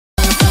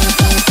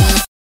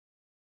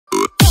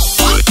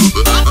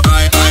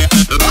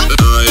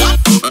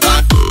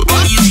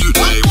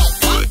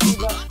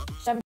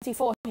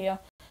#74 here,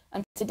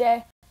 and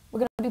today we're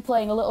going to be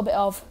playing a little bit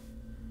of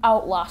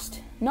Outlast.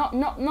 Not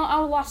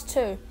Outlast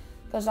 2,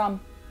 because I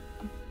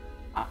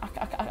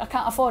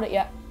can't afford it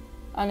yet,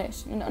 and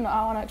it's not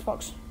on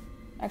Xbox.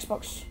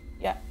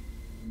 Yeah.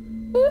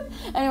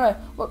 Anyway,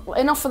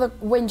 enough of the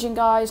whinging,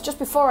 guys. Just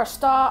before I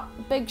start,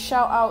 big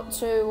shout out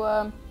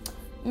to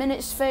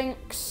Minute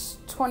Sphinx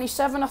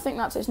 27, I think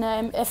that's his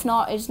name. If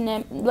not, his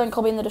name link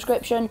will be in the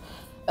description.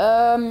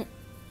 Adam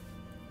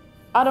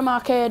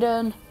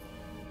Arcaden,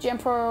 Jim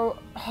Pro,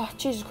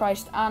 Jesus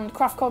Christ, and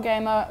Craftcore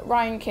Gamer,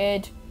 Ryan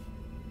Kidd,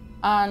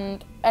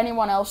 and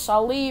anyone else.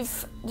 I'll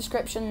leave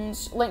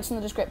links in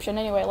the description.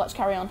 Anyway, let's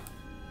carry on.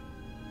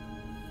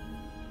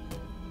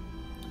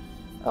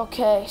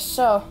 Okay,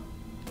 so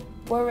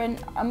we're in.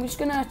 I'm just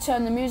gonna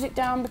turn the music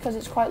down because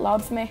it's quite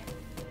loud for me.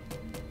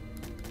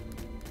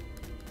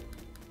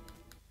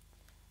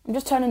 I'm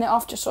just turning it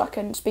off just so I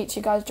can speak to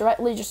you guys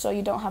directly, just so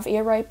you don't have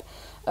ear rape.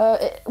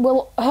 It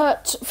will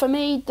hurt for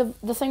me.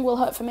 The thing will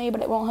hurt for me,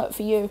 but it won't hurt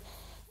for you.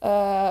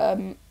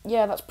 Yeah,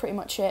 that's pretty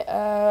much it.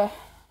 Oh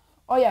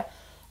yeah,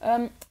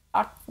 I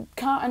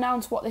can't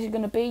announce what this is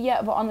going to be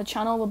yet, but on the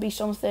channel will be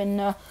something,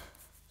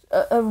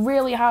 a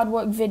really hard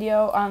work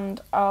video,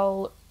 and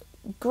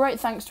great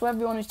thanks to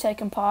everyone who's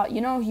taken part.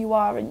 You know who you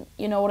are, and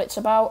you know what it's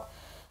about.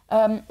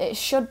 It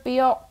should be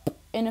up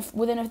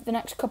within the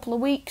next couple of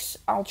weeks.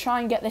 I'll try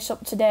and get this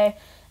up today.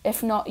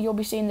 If not, you'll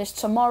be seeing this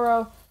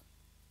tomorrow.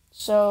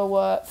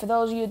 So for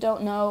those of you who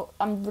don't know,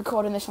 I'm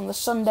recording this on the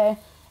Sunday.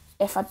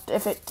 If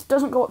it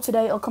doesn't go up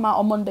today, it'll come out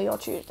on Monday or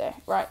Tuesday.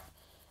 Right.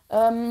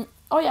 Oh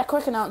yeah,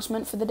 quick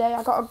announcement for the day.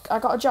 I got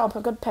a job,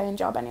 a good paying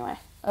job anyway.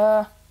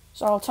 So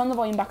I'll turn the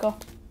volume back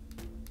up.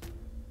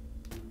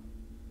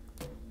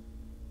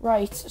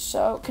 Right,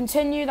 so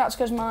continue. That's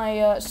because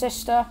my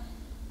sister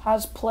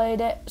has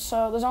played it.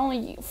 So there's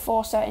only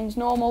 4 settings: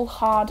 normal,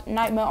 hard,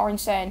 nightmare, or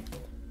insane.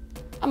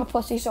 I'm a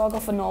pussy, so I'll go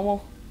for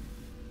normal.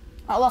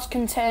 Outlast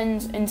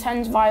contains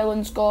intense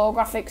violence, gore,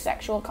 graphic,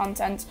 sexual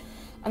content,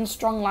 and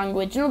strong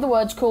language. In other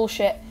words, cool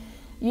shit.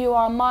 You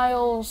are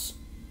Miles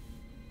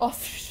or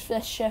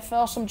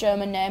some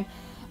German name.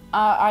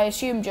 I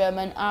assume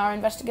German. Our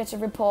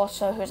investigative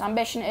reporter, whose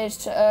ambition is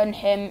to earn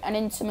him an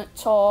intimate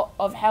tour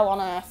of hell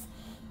on earth.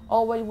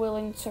 Always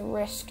willing to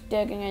risk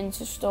digging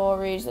into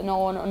stories that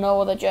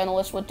no other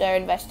journalist would dare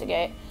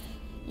investigate.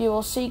 You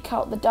will seek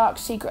out the dark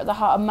secret at the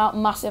heart of Mount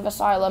Massive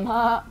Asylum.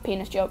 Haha,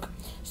 penis joke.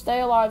 Stay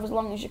alive as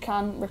long as you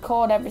can.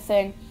 Record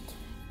everything.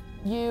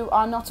 You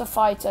are not a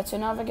fighter. To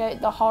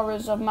navigate the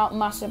horrors of Mount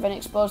Massive and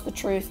expose the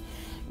truth,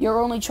 your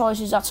only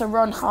choices are to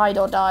run, hide,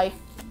 or die.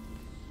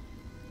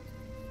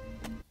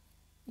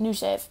 New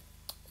save.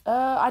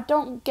 I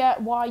don't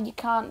get why you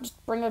can't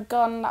just bring a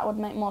gun. That would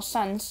make more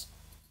sense.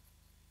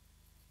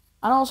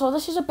 And also,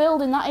 this is a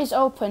building that is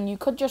open. You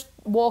could just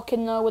walk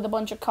in there with a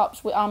bunch of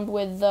cops armed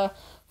with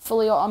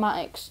fully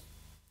automatics.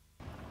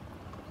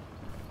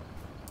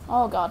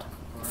 Oh god.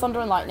 Thunder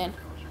and lightning.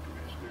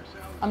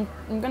 I'm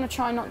going to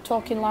try not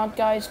talking loud,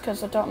 guys,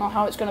 because I don't know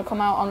how it's going to come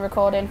out on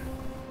recording.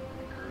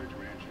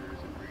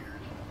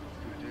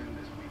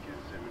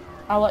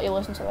 I'll let you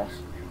listen to this.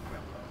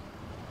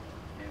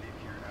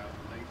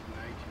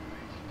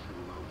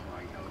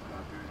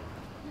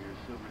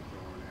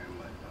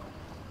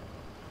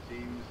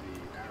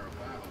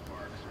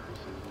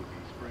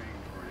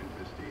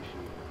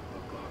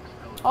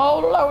 Oh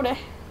lordy.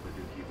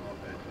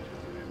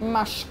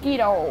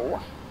 Mosquito.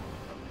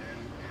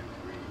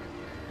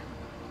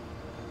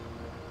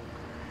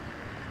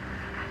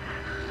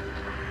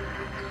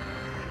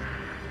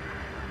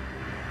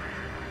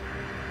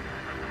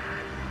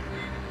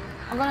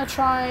 I'm gonna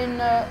try and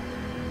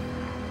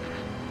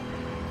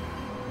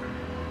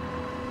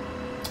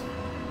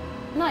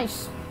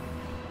nice.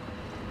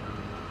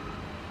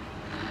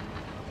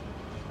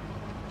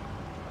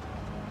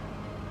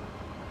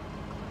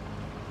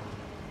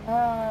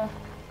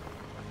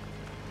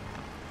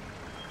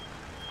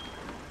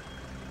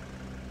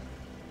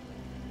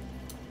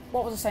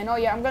 What was I saying? Oh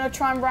yeah, I'm gonna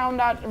try and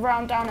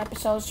round down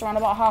episodes to around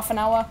about half an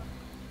hour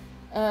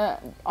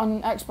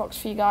on Xbox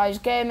for you guys.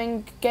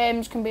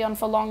 Games can be on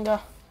for longer.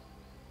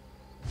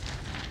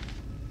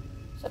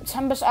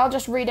 September. I'll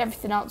just read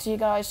everything out to you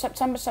guys.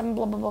 September 7.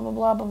 Blah blah blah blah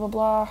blah blah blah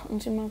blah.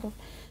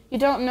 You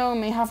don't know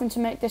me. Having to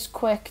make this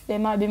quick. They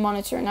might be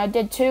monitoring. I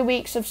did 2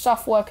 weeks of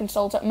software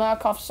consult at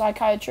Murkoff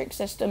Psychiatric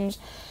Systems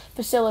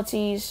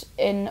facilities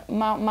in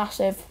Mount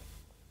Massive.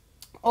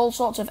 All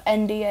sorts of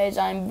NDAs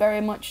I'm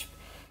very much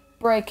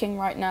breaking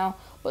right now,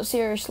 but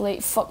seriously,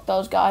 fuck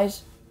those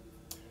guys.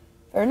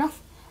 Fair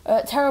enough.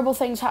 Terrible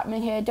things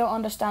happening here. Don't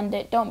understand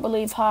it. Don't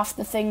believe half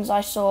the things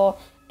I saw.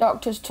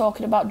 Doctors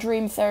talking about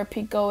dream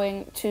therapy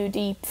going too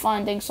deep,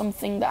 finding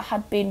something that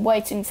had been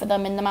waiting for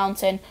them in the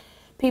mountain.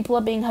 People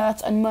are being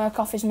hurt and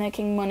Murkoff is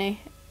making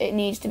money. It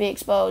needs to be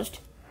exposed.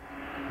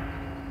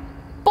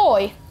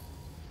 Boy!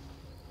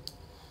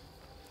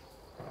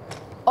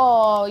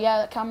 Oh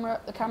yeah,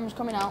 the camera's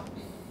coming out.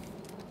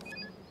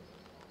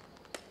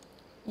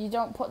 You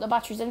don't put the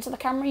batteries into the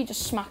camera, you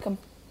just smack them.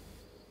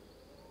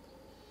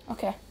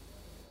 Okay.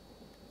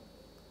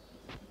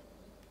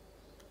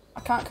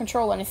 I can't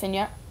control anything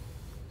yet.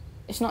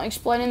 It's not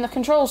explaining the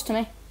controls to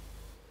me.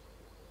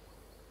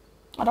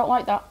 I don't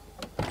like that.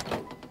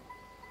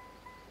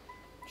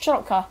 Shut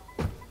up, car.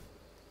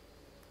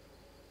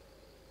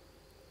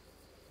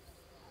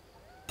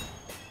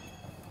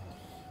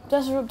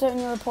 Desert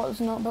updating your report as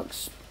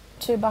notebooks.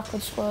 2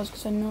 backward squares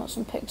because I notes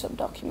and picked up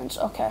documents.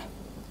 Okay.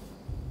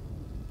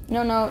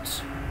 No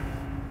notes.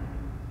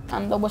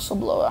 And the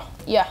whistleblower.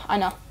 Yeah, I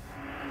know.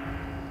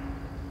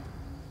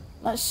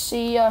 Let's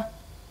see.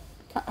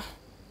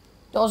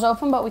 Door's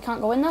open, but we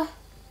can't go in there.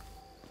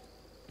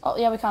 Oh,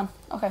 yeah, we can.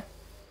 Okay.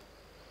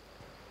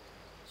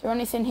 Is there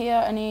anything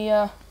here? Any,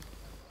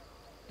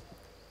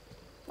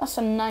 That's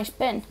a nice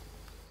bin.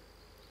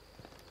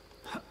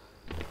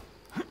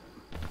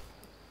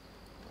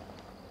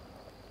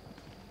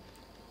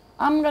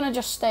 I'm gonna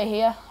just stay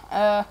here.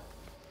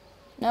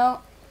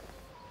 No.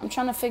 I'm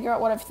trying to figure out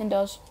what everything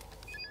does.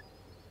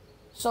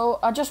 So,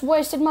 I just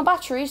wasted my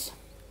batteries.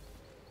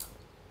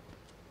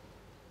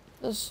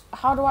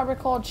 How do I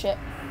record shit?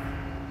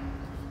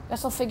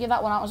 Guess I'll figure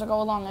that one out as I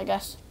go along, I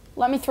guess.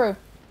 Let me through.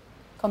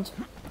 Cunt.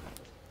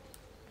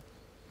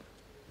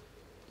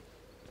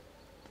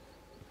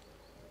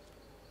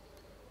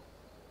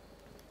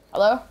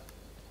 Hello?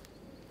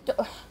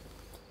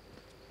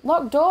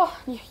 Locked door?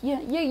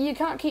 You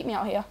can't keep me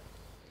out here.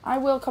 I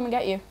will come and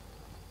get you.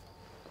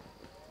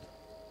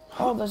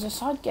 Oh, there's a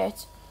side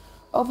gate.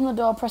 Open the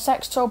door. Press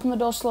X to open the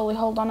door slowly.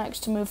 Hold on X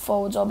to move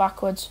forwards or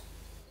backwards.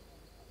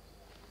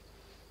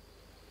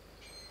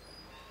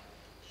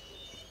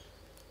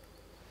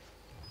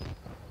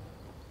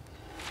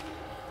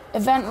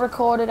 Event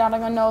recorded.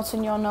 Adding a note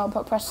in your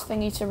notebook. Press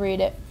thingy to read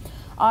it.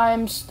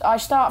 I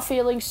start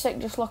feeling sick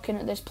just looking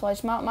at this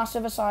place.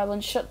 Massive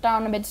asylum, shut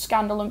down amid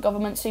scandal and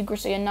government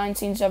secrecy in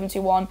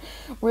 1971.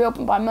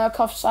 Reopened by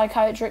Murkoff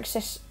Psychiatric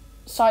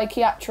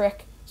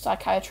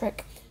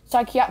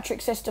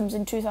Systems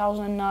in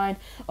 2009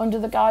 under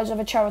the guise of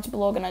a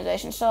charitable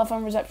organisation. Cell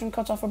phone reception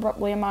cut off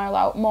abruptly a mile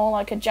out, more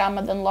like a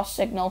jammer than lost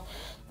signal.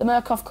 The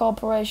Murkoff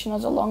Corporation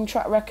has a long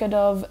track record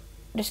of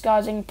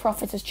disguising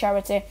profit as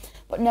charity,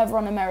 but never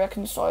on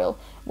American soil.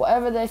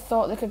 Whatever they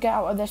thought they could get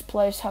out of this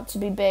place had to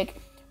be big.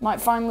 Might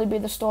finally be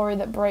the story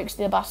that breaks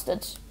the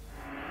bastards.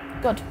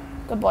 Good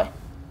boy.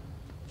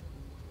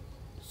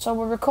 So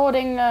we're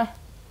recording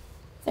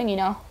thingy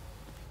now.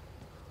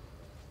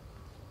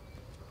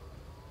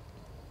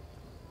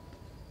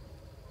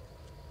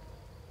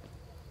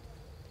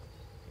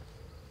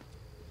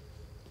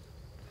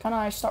 Can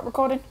I stop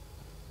recording?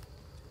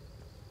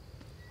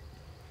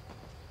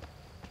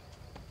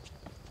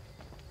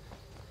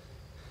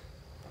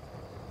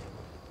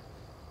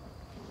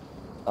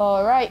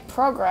 Alright,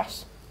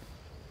 progress.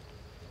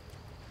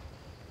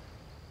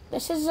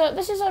 This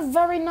is a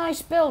very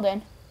nice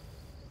building.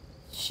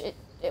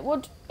 It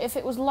would, if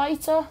it was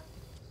lighter,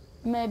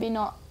 maybe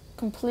not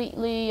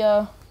completely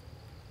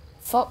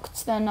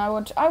fucked, then I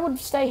would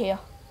stay here.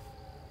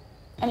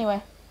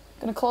 Anyway,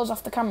 gonna close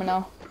off the camera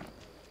now.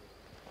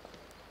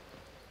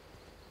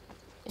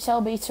 It's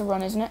LB to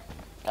run, isn't it?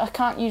 I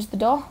can't use the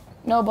door.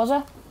 No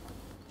buzzer.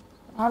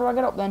 How do I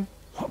get up then?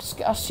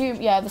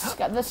 Assume, yeah,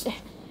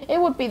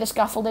 it would be the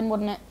scaffolding,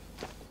 wouldn't it?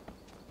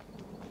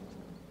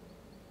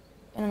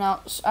 In and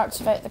out.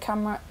 Activate the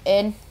camera.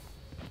 In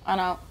and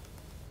out.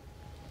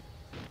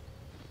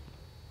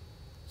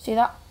 See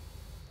that?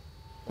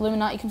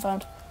 Illuminati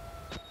confirmed.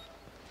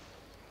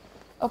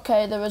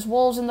 Okay, there is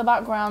walls in the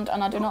background,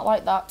 and I do not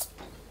like that.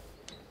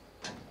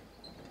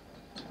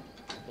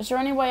 Is there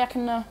any way I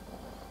can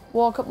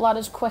walk up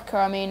ladders quicker?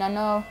 I mean, I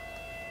know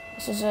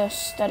this is a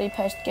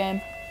steady-paced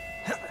game.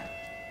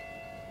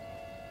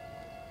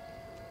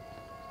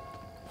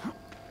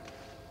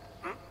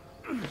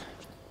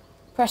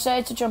 Press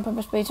A to jump and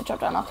press B to drop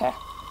down. Okay.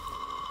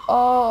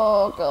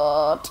 Oh,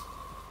 God.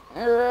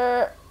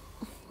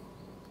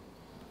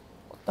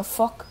 What the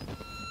fuck?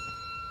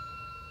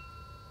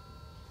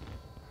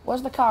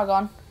 Where's the car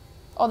gone?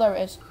 Oh, there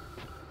it is.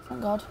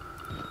 Thank God.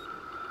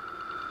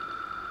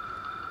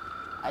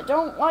 I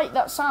don't like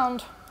that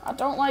sound. I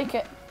don't like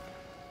it.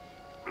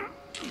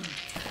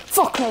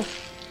 Fuck me.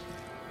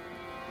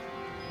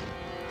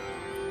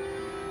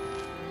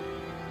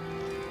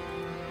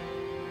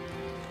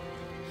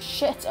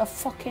 Shit, a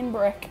fucking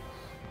brick.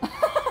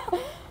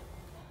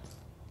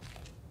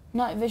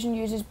 Night vision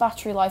uses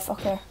battery life.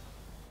 Okay.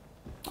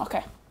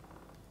 Okay.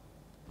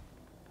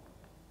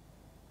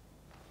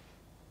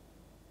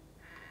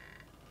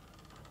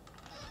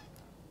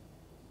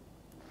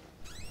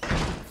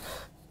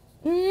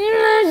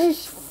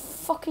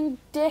 Fucking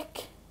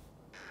dick.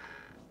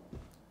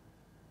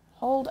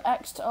 Hold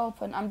X to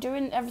open. I'm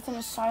doing everything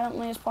as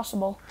silently as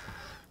possible.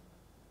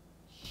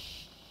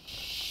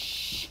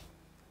 Shh.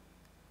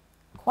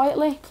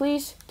 Quietly,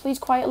 please. Please,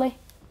 quietly.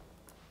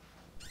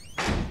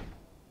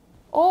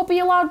 Oh, be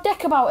a loud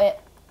dick about it.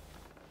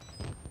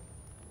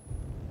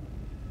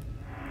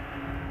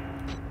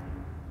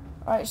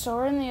 Right, so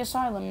we're in the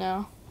asylum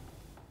now.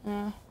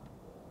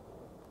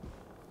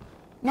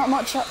 Not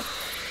much.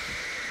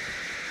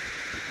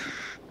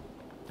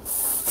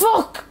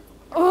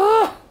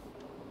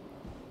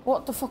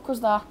 what the fuck was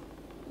that?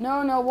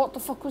 No, no, what the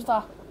fuck was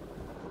that?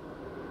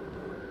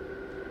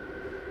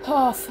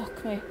 Oh,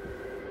 fuck me.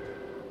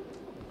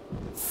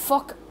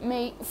 Fuck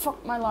me.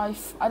 Fuck my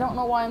life. I don't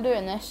know why I'm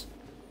doing this.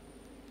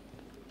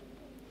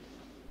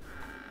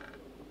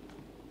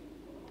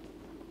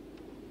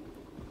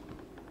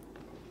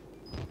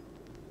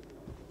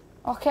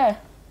 Okay.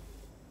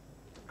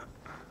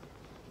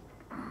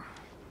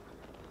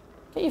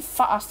 Get your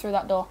fat ass through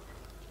that door.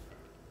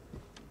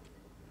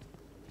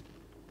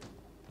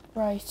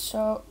 Right,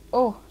 so...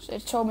 Oh, so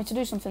it's told me to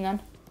do something then.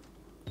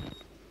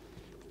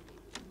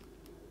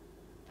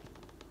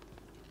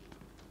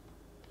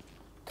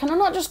 Can I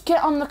not just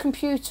get on the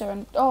computer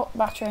and... Oh,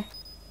 battery.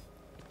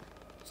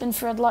 It's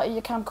infrared light of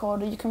your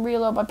camcorder. You can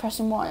reload by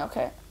pressing Y.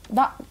 Okay.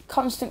 That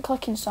constant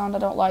clicking sound I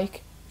don't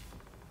like.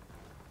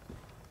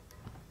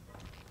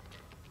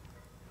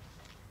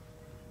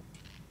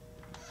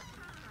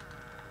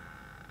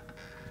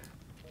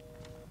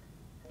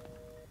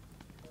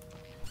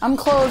 I'm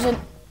closing.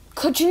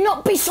 Could you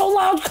not be so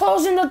loud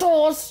closing the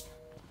doors?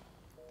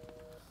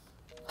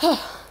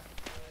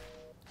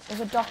 There's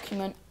a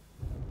document.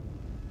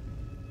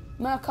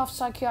 Murkoff's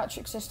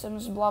psychiatric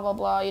systems, blah blah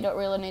blah. You don't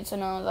really need to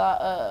know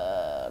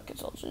that.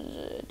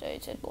 Consultant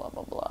dated, blah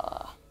blah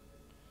blah.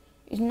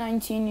 He's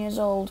 19 years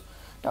old.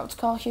 Dr.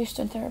 Carl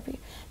Houston therapy.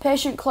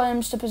 Patient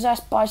claims to possess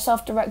by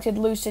self-directed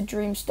lucid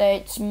dream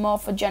states,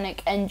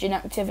 morphogenic engine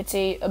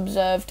activity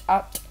observed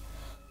at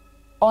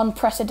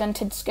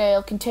unprecedented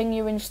scale,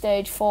 continuing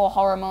stage 4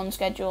 hormone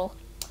schedule.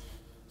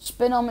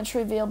 Spinometry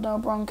revealed no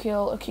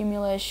bronchial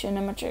accumulation,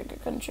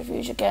 hematocrit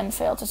centrifuge again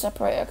failed to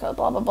separate, blah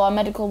blah blah,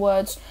 medical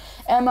words.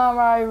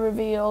 MRI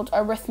revealed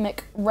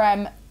arrhythmic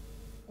REM,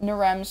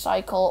 NREM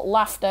cycle,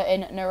 laughter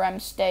in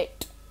NREM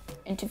state.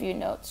 Interview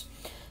notes.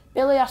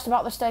 Billy asked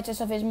about the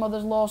status of his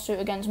mother's lawsuit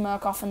against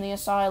Murkoff and the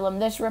asylum.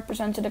 This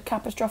represented a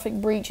catastrophic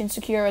breach in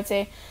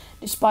security,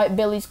 despite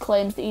Billy's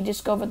claims that he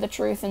discovered the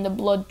truth in the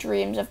blood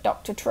dreams of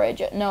Dr.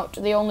 Trager. Note,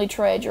 the only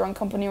Trager on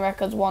company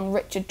records, one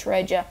Richard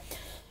Trager,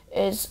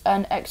 is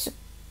an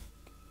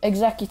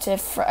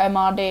executive for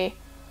MRD.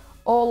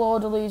 All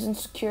orderlies and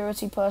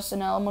security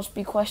personnel must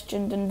be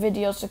questioned and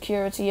video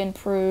security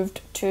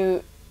improved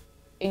to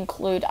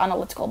include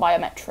analytical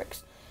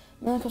biometrics.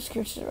 Medical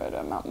security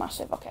is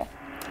massive, okay.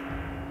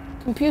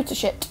 Computer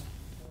shit.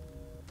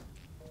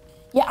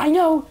 Yeah, I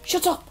know.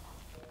 Shut up.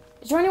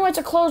 Is there any way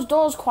to close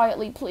doors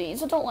quietly,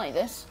 please? I don't like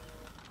this.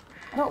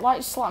 I don't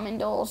like slamming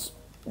doors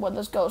when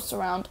there's ghosts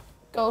around.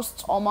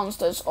 Ghosts or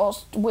monsters or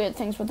weird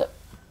things with it.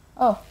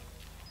 Oh,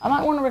 I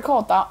might want to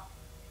record that.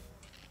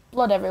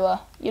 Blood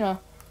everywhere, you know.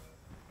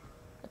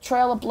 A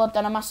trail of blood,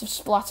 then a massive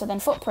splatter, then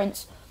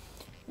footprints.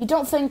 You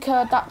don't think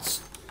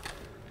that's...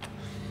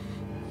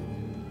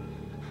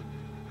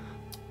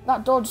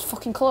 That door just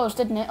fucking closed,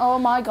 didn't it? Oh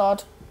my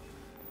god.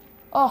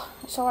 Oh,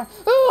 it's alright.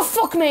 Oh,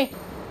 fuck me!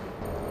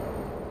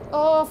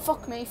 Oh,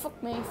 fuck me,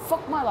 fuck me,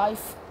 fuck my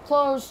life.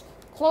 Close.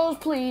 Close,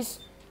 please.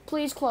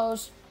 Please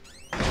close.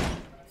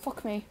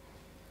 Fuck me.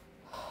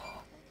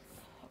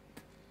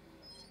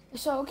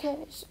 It's okay.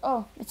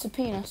 Oh, it's a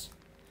penis.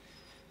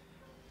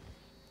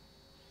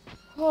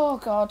 Oh,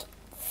 God.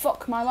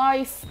 Fuck my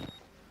life.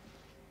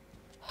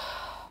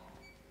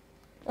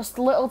 Just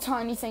little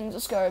tiny things are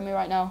scaring me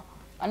right now.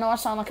 I know I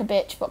sound like a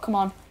bitch, but come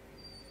on.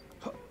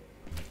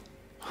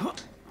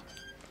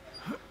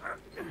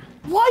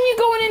 What are you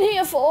going in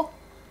here for?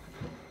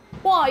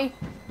 Why?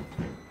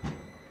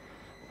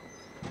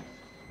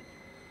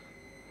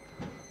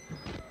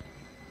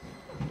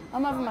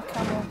 I'm having my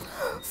camera.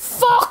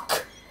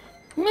 Fuck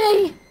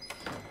me!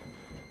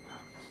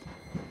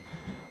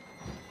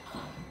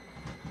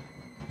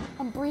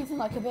 I'm breathing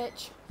like a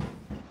bitch.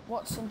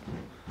 Watson.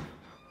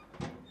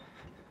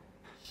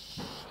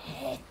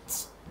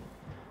 Shit.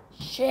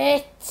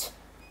 Shit.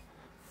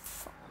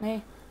 Fuck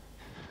me.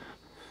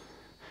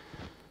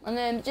 My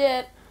name's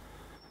Jeff.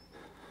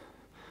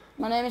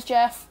 My name is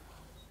Jeff.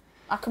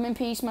 I come in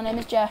peace. My name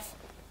is Jeff.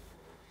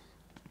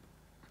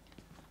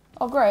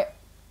 Oh, great.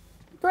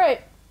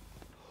 Great.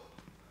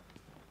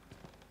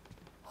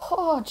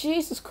 Oh,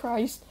 Jesus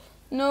Christ.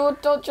 No,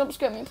 don't jump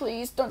scare me,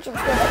 please. Don't jump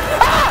scare me.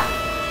 Ah!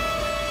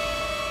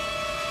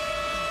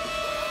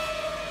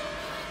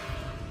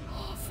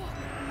 Oh, fuck.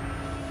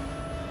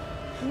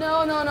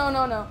 No, no, no,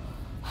 no, no.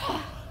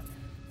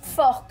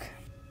 Fuck.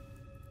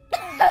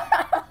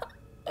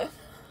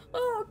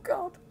 Oh,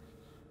 God.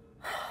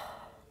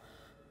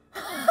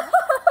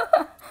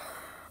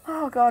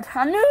 Oh, God.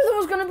 I knew there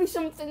was going to be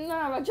something there.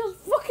 I just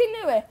fucking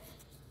knew it.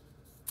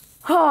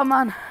 Oh,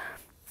 man.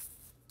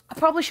 I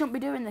probably shouldn't be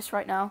doing this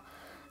right now.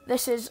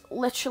 This is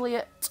literally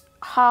at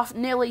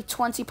nearly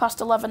 20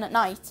 past 11 at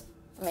night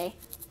for me.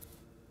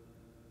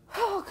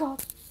 Oh,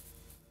 God.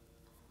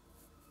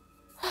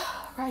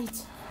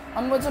 Right.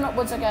 Onwards and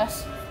upwards, I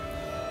guess.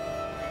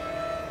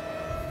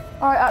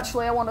 Alright,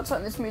 actually, I want to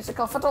turn this music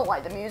off. I don't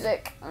like the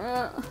music.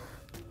 Or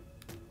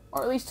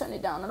at least turn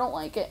it down. I don't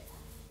like it.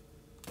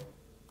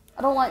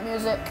 I don't like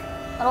music.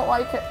 I don't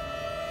like it.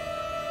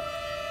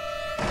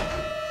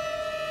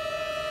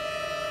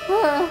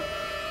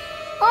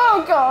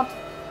 Oh, God.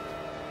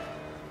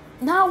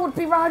 Now would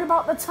be right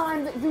about the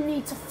time that you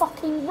need to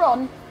fucking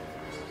run.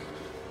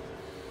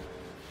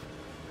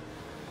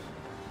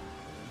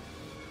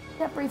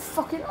 Can't breathe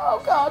fucking...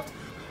 Oh, God.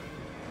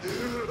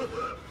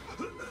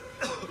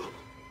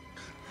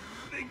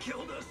 They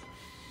killed us.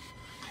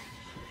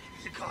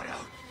 You got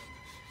out.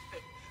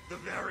 The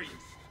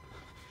variants.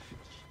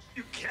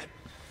 You can't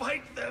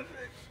fight them.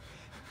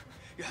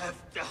 You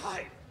have to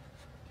hide.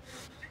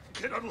 You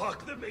can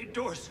unlock the main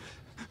doors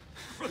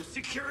from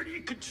security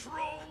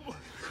control.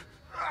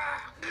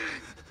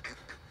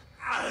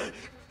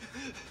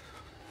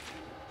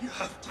 You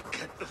have to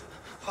get the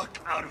fuck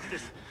out of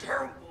this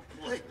terrible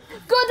place.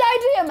 Good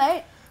idea,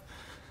 mate.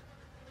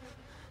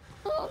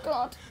 Oh,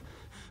 God.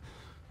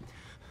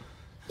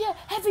 Yeah,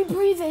 heavy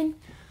breathing.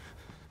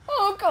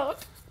 Oh, God.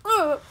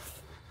 Ugh.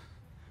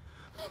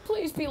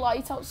 Please be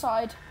light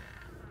outside.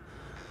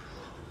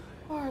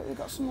 Alright, we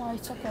got some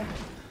light, okay.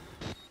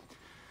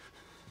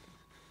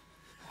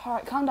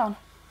 Alright, calm down.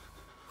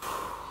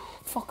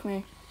 Fuck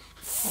me.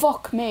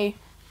 Fuck me.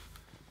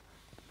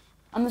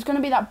 And there's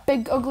gonna be that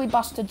big ugly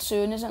bastard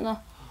soon, isn't there?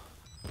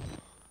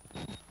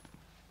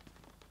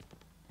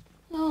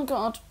 Oh,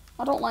 God.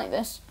 I don't like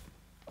this.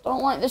 I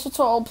don't like this at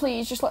all.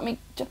 Please, just let me...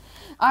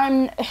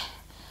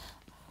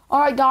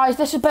 Alright, guys,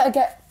 this had better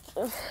get...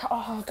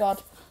 Oh,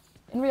 God.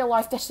 In real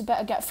life, this had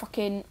better get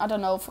fucking, I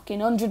don't know, fucking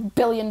 100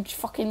 billion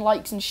fucking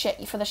likes and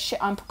shit for the shit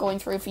I'm going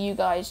through for you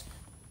guys.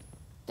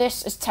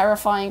 This is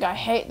terrifying. I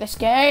hate this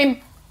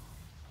game.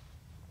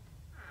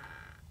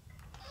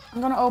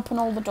 I'm gonna open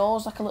all the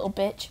doors like a little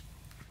bitch.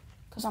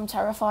 Because I'm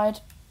terrified.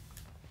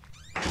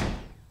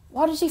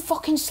 Why does he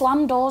fucking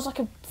slam doors like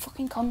a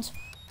fucking cunt?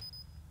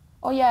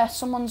 Oh yeah,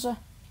 someone's a...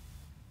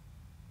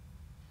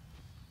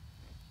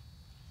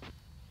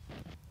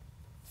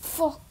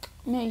 Fuck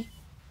me.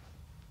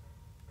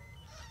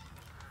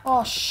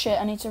 Oh shit,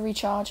 I need to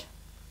recharge.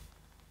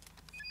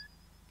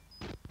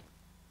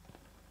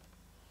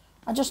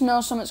 I just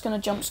know something's gonna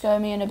jump scare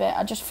me in a bit.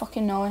 I just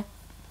fucking know it.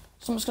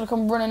 Something's gonna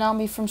come running at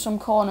me from some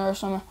corner or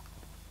something.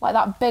 Like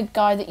that big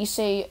guy that you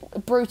see,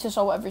 Brutus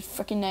or whatever his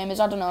freaking name is,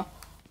 I don't know.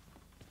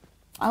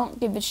 I don't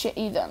give a shit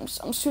either.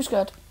 I'm too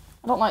scared.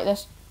 I don't like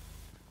this.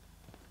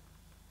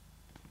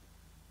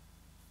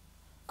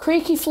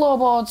 Creaky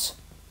floorboards.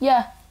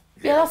 Yeah.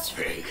 Yeah, that's...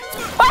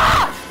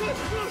 Ah!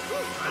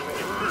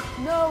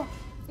 No.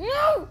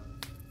 No!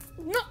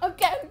 Not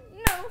again!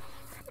 No!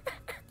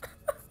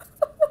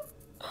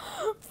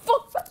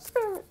 Fuck, that's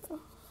scary.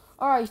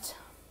 Alright.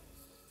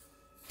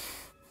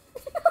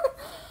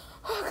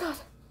 Oh, God.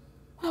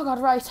 Oh, God,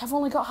 right. I've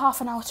only got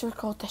half an hour to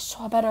record this,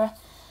 so I better...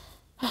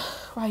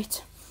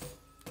 Right.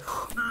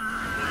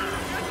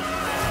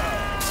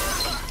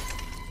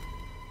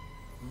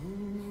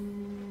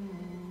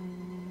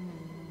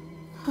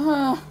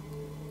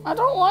 I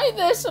don't like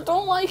this. I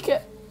don't like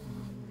it.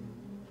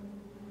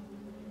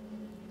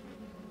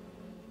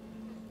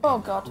 Oh,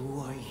 God. Who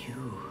are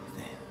you,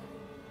 then?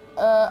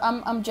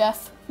 I'm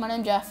Jeff. My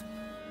name's Jeff.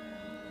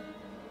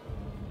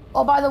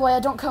 Oh, by the way, I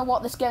don't care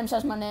what this game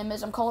says my name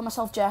is. I'm calling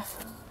myself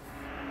Jeff.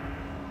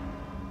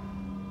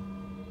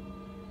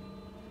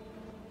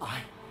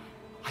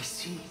 I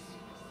see.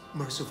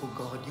 Merciful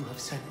God, you have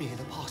sent me an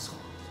apostle.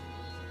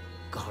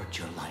 Guard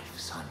your life,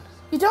 son.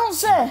 You don't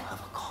say. You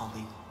have a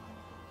calling.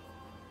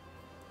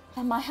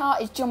 And my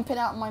heart is jumping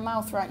out of my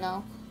mouth right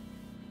now.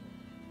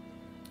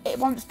 It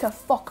wants to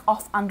fuck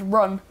off and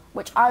run,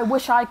 which I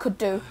wish I could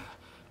do.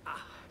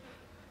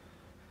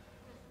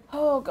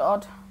 Oh,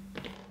 God.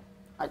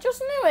 I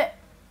just knew it.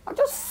 I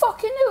just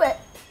fucking knew it.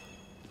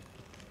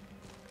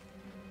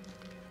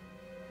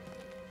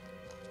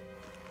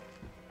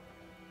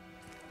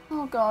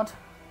 Oh, God.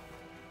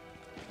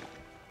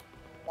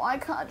 Why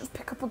can't I just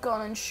pick up a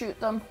gun and shoot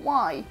them?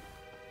 Why?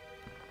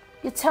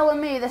 You're telling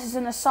me this is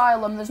an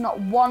asylum, there's not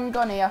one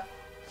gun here.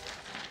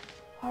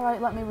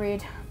 Alright, let me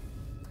read.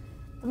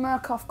 The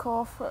Murkoff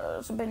Corps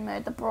has been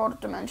made the broader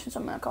dimensions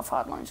of Murkoff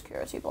hardline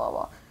security, blah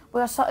blah.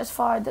 We are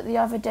satisfied that the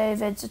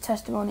affidavits of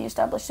testimony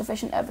establish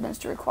sufficient evidence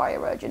to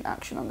require urgent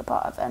action on the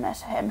part of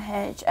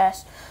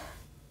MHS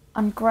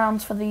and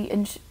grounds for the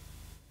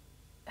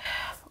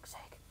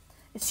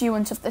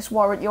issuance of this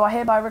warrant. You are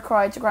hereby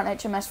required to grant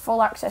HMS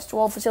full access to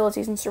all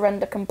facilities and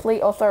surrender complete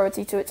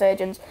authority to its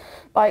agents.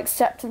 By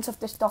acceptance of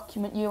this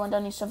document, you and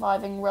any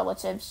surviving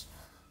relatives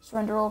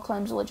surrender all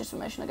claims of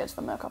legitimation against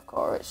the Murkoff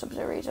Corps, its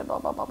subsidiaries, blah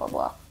blah blah blah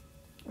blah.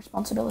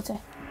 Responsibility.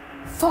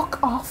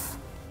 Fuck off.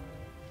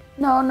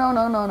 No, no,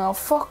 no, no, no.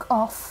 Fuck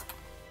off.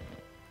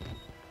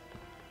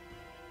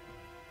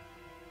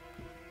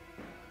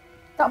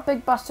 That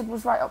big bastard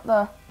was right up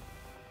there.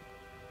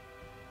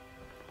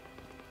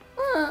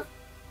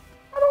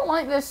 I don't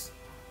like this.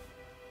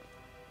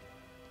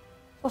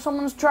 So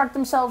someone's dragged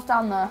themselves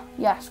down there.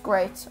 Yes,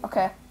 great.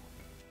 Okay.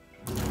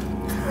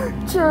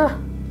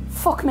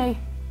 Fuck me.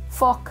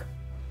 Fuck.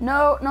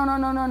 No, no, no,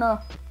 no, no, no.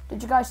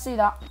 Did you guys see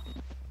that?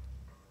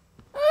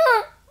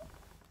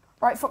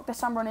 Right, fuck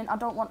this, I'm running. I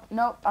don't want...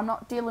 Nope, I'm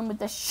not dealing with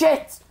this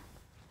shit!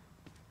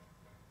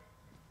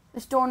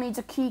 This door needs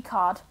a key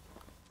card.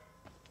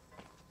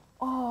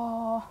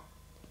 Oh.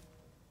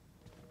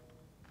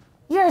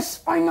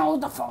 Yes, I know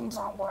the phones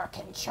aren't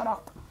working. Shut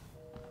up.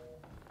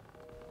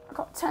 I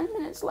got 10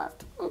 minutes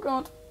left. Oh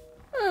god.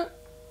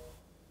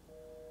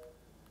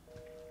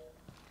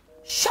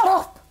 Shut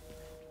up!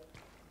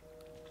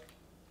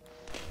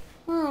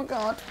 Oh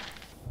god.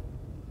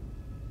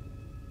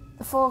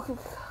 The fork.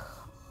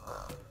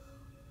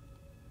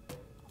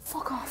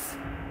 Fuck off.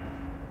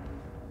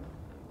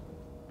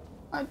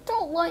 I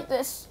don't like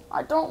this.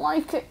 I don't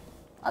like it.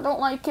 I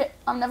don't like it.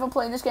 I'm never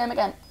playing this game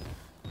again.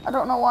 I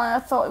don't know why I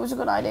thought it was a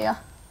good idea.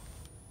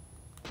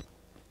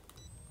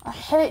 I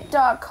hate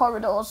dark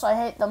corridors. I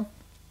hate them.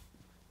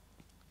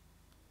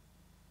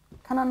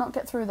 Can I not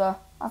get through there?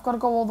 I've got to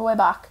go all the way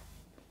back.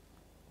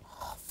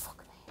 Oh,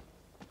 fuck me.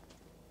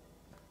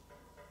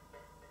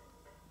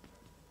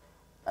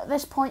 At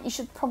this point, you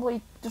should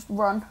probably just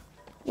run.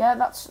 Yeah,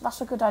 that's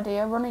a good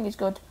idea. Running is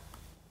good.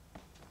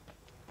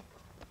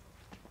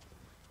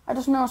 I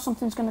just know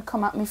something's going to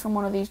come at me from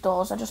one of these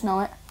doors. I just know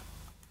it.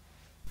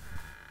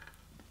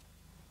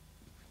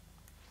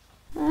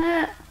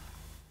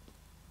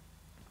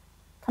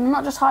 Can I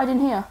not just hide in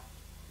here?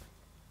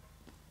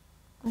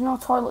 There's no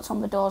toilets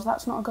on the doors.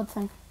 That's not a good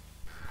thing.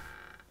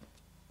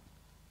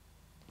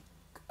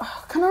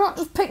 Can I not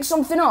just pick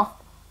something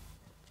up?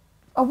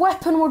 A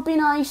weapon would be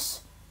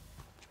nice.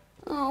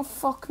 Oh,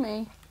 fuck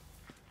me.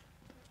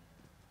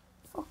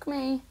 Fuck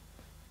me.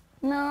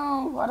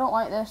 No, I don't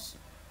like this.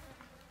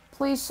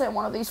 Please say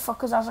one of these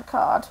fuckers has a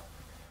card.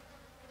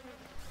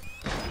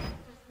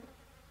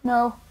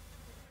 No.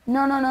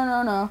 No, no, no,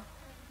 no, no.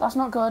 That's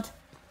not good.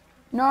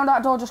 No,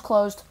 that door just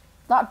closed.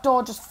 That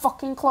door just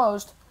fucking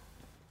closed.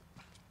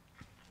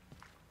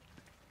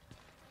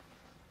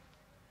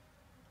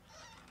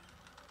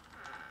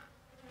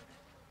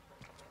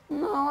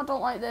 No, I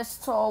don't like this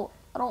at all.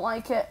 I don't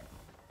like it.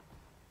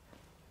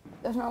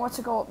 There's nowhere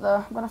to go up there.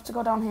 I'm gonna have to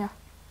go down here.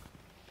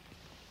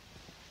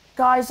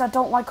 Guys, I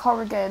don't like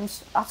horror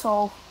games at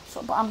all.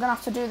 So, but I'm gonna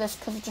have to do this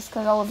just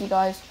because I love you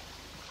guys.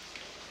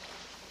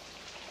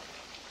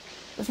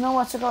 There's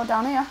nowhere to go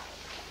down here.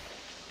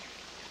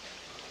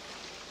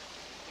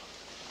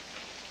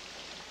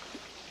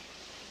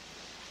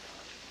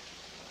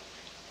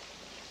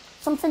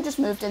 Something just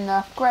moved in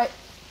there. Great.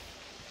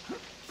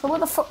 So where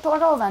the fuck do I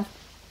go then?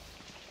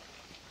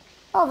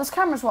 Oh, there's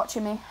cameras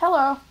watching me.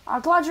 Hello.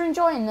 I'm glad you're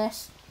enjoying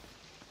this.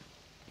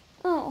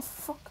 Oh,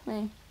 fuck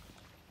me.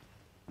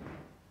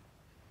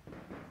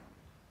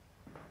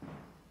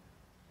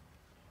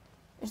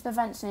 Is there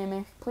vents near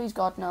me? Please,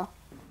 God, no.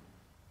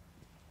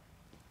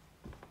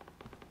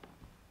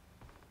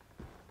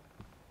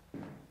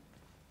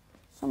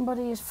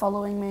 Somebody is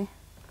following me.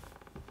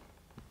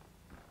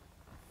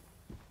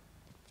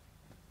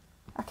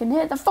 I can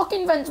hear the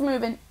fucking vents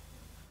moving.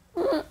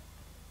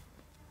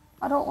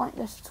 I don't like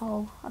this at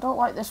all. I don't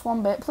like this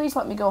one bit. Please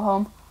let me go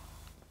home.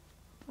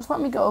 Just let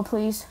me go,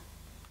 please.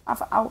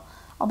 I'll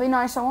be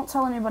nice. I won't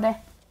tell anybody.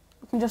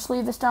 We can just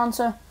leave this down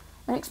to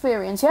an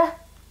experience, yeah?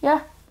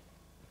 Yeah?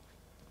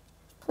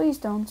 Please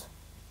don't.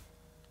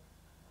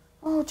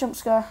 Oh, jump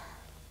scare.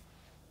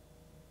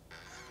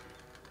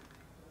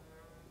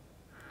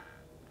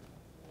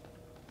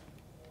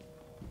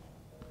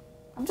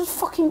 I'm just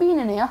fucking being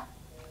in here.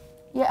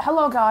 Yeah,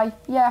 hello, guy.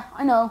 Yeah,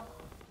 I know.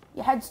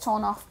 Your head's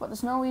torn off, but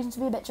there's no reason to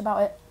be a bitch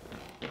about it.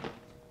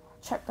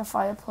 Check the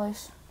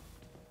fireplace.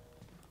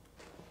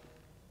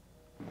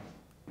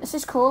 This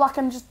is cool. I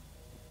can just...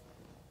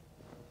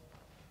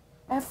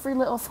 Every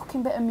little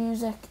fucking bit of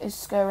music is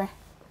scary.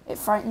 It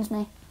frightens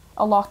me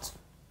a lot.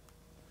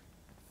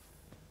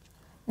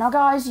 Now,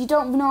 guys, you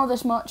don't know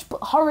this much,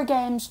 but horror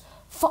games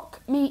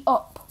fuck me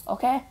up,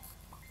 okay?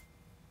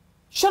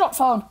 Shut up,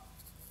 phone.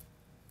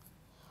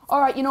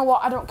 Alright, you know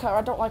what? I don't care.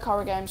 I don't like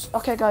horror games.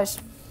 Okay, guys.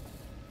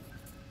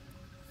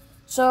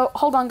 So,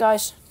 hold on,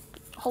 guys.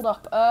 Hold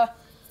up.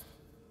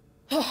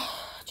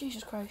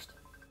 Jesus Christ.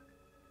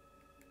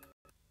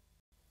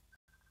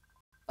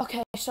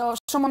 Okay, so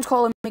someone's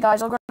calling me,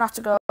 guys. I'm gonna have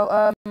to go.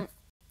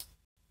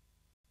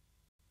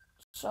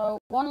 So,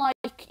 1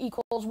 like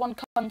equals 1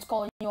 cunt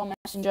calling you on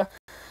Messenger.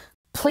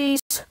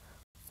 Please,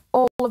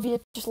 all of you,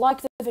 just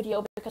like the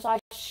video because I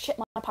shit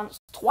my pants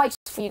twice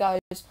for you guys.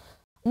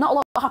 Not a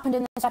lot happened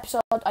in this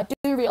episode. I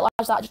do realise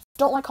that. I just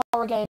don't like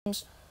horror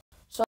games.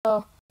 So,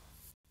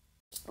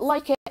 just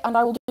like it, and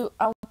I'll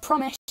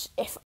promise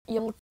if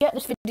you'll get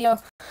this video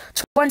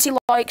 20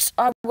 likes,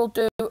 I will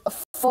do a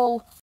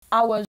full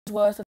hour's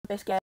worth of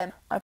this game.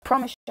 I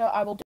promise you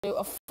I will do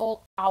a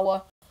full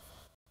hour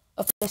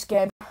of this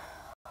game.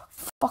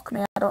 Fuck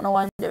me, I don't know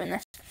why I'm doing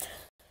this.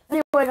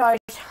 Anyway, guys,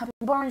 I've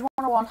been Boring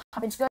 101,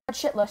 I've been scared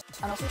shitless,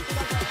 and I'll see you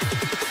guys.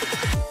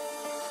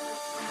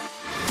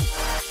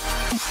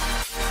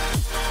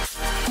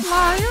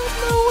 Fly on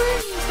the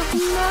wings of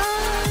night.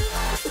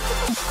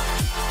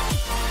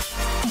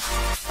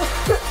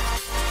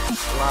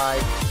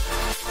 Like